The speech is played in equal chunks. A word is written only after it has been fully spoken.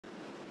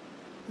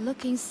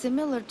Looking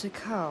similar to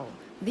coal,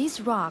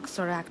 these rocks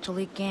are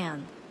actually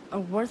gangue, a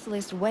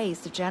worthless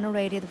waste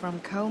generated from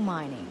coal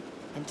mining,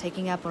 and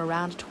taking up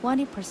around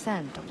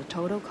 20% of the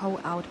total coal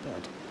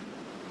output.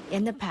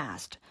 In the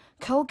past,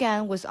 coal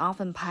gangue was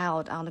often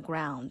piled on the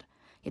ground.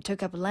 It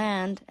took up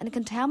land and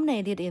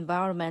contaminated the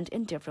environment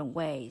in different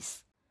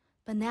ways.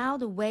 But now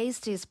the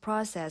waste is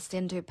processed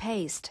into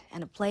paste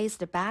and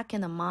placed back in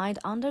the mined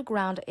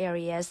underground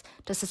areas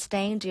to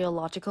sustain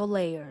geological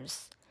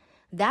layers.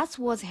 That's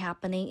what's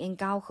happening in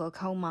Gaohe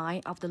coal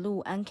mine of the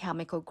Lu'an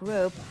Chemical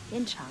Group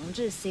in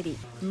Changzhi City,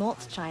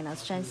 North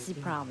China's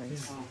Shanxi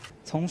province.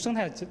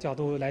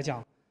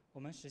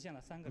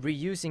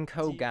 Reusing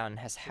coal gangue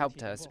has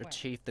helped us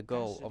achieve the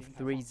goal of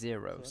 3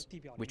 zeros,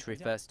 which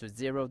refers to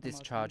zero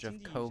discharge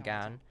of coal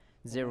gangue,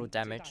 zero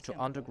damage to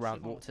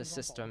underground water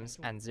systems,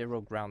 and zero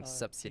ground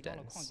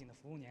subsidence.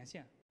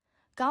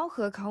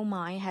 Gaohe coal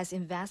mine has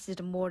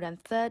invested more than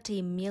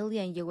 $30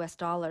 million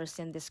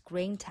in this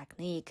green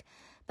technique,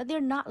 but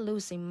they're not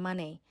losing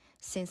money.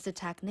 Since the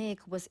technique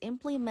was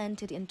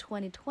implemented in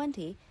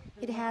 2020,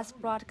 it has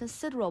brought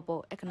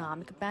considerable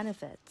economic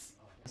benefits.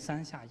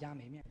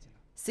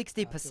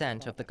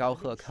 60% of the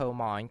Gaohe coal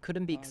mine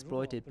couldn't be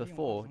exploited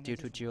before due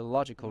to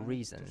geological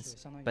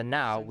reasons, but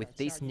now with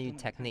this new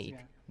technique,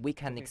 we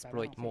can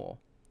exploit more.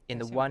 In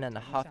the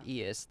 1.5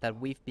 years that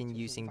we've been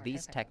using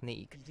this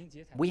technique,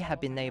 we have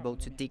been able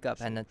to dig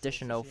up an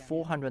additional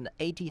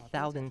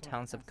 480,000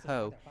 tons of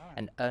coal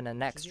and earn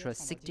an extra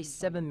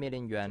 67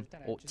 million yuan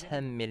or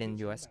 $10 million.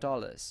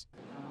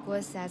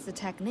 Guo says the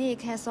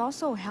technique has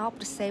also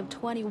helped save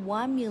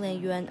 21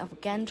 million yuan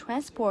of gangue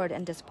transport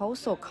and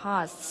disposal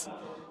costs,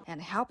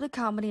 and helped the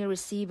company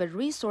receive a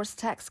resource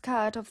tax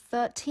cut of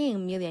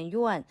 13 million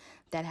yuan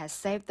that has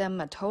saved them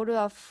a total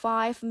of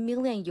 $5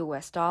 million.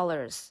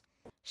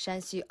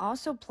 Shanxi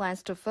also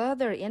plans to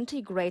further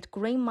integrate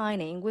green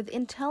mining with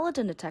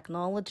intelligent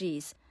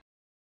technologies,